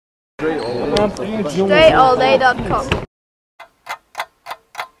DreAllDay.com.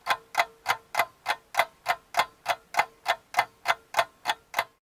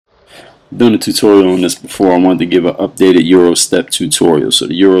 Done a tutorial on this before. I wanted to give an updated Eurostep tutorial. So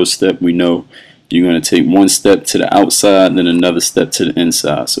the Eurostep, we know you're going to take one step to the outside, then another step to the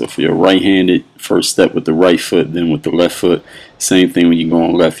inside. So if you're right-handed, first step with the right foot, then with the left foot. Same thing when you go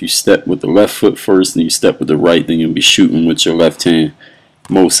on left. You step with the left foot first, then you step with the right, then you'll be shooting with your left hand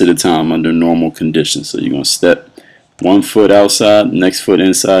most of the time under normal conditions. So you're going to step one foot outside, next foot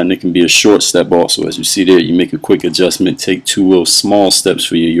inside, and it can be a short step also. As you see there, you make a quick adjustment, take two little small steps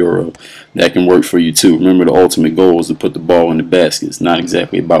for your Euro. That can work for you too. Remember, the ultimate goal is to put the ball in the basket. It's not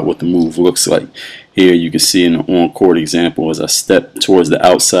exactly about what the move looks like. Here you can see in the on-court example, as I step towards the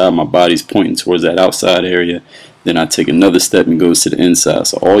outside, my body's pointing towards that outside area. Then I take another step and goes to the inside.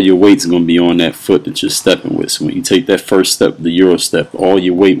 So all your weight's going to be on that foot that you're stepping with. So when you take that first step, the Euro step, all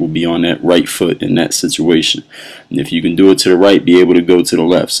your weight will be on that right foot in that situation. And if you can do it to the right, be able to go to the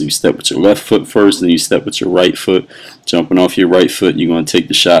left. So you step with your left foot first, then you step with your right foot. Jumping off your right foot, you're going to take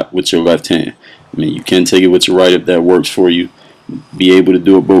the shot with your left hand. I mean, you can take it with your right if that works for you. Be able to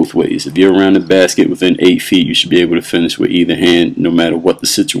do it both ways. If you're around the basket within 8 feet, you should be able to finish with either hand no matter what the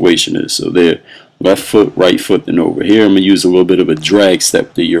situation is. So there, left foot, right foot, then over. Here I'm going to use a little bit of a drag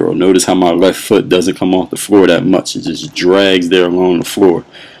step the Euro. Notice how my left foot doesn't come off the floor that much. It just drags there along the floor.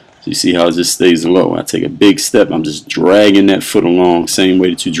 So you see how it just stays low. I take a big step, I'm just dragging that foot along, same way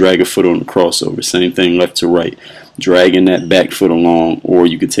that you drag a foot on the crossover. Same thing left to right, dragging that back foot along. Or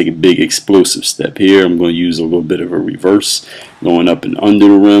you could take a big explosive step. Here I'm going to use a little bit of a reverse, going up and under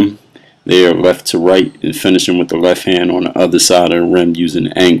the rim. There, left to right, and finishing with the left hand on the other side of the rim using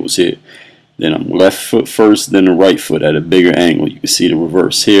the angles here. Then I'm left foot first, then the right foot at a bigger angle. You can see the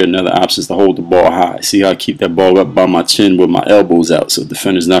reverse here. Another option is to hold the ball high. See how I keep that ball up by my chin with my elbows out, so the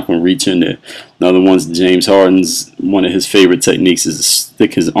defender's not going to reach in there. Another one's James Harden's, one of his favorite techniques is to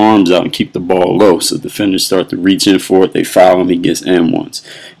stick his arms out and keep the ball low, so defenders start to reach in for it. They foul him, he gets M1s.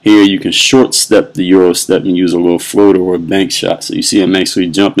 Here you can short step the Euro step and use a little floater or a bank shot. So you see I'm actually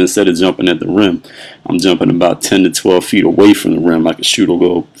jumping, instead of jumping at the rim, I'm jumping about 10 to 12 feet away from the rim. I can shoot a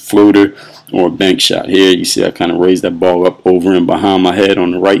little floater or a bank shot. Here you see I kind of raise that ball up over and behind my head.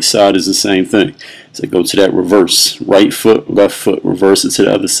 On the right side is the same thing. So go to that reverse, right foot, left foot, reverse it to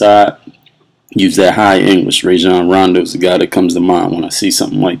the other side. Use that high English. Rajon Rondo is the guy that comes to mind when I see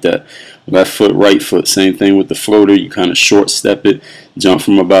something like that. Left foot, right foot, same thing with the floater. You kind of short step it, jump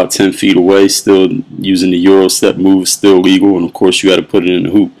from about 10 feet away, still using the Eurostep move, still legal, and of course you got to put it in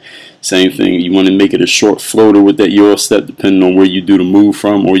the hoop. Same thing, you want to make it a short floater with that Eurostep depending on where you do the move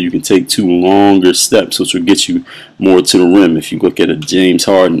from, or you can take two longer steps which will get you more to the rim. If you look at a James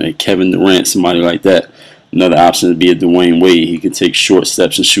Harden, a Kevin Durant, somebody like that. Another option would be a Dwayne Wade. He can take short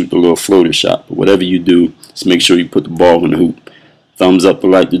steps and shoot the little floater shot. But whatever you do, just make sure you put the ball in the hoop. Thumbs up to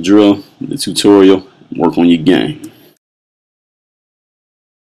like the drill, the tutorial, work on your game.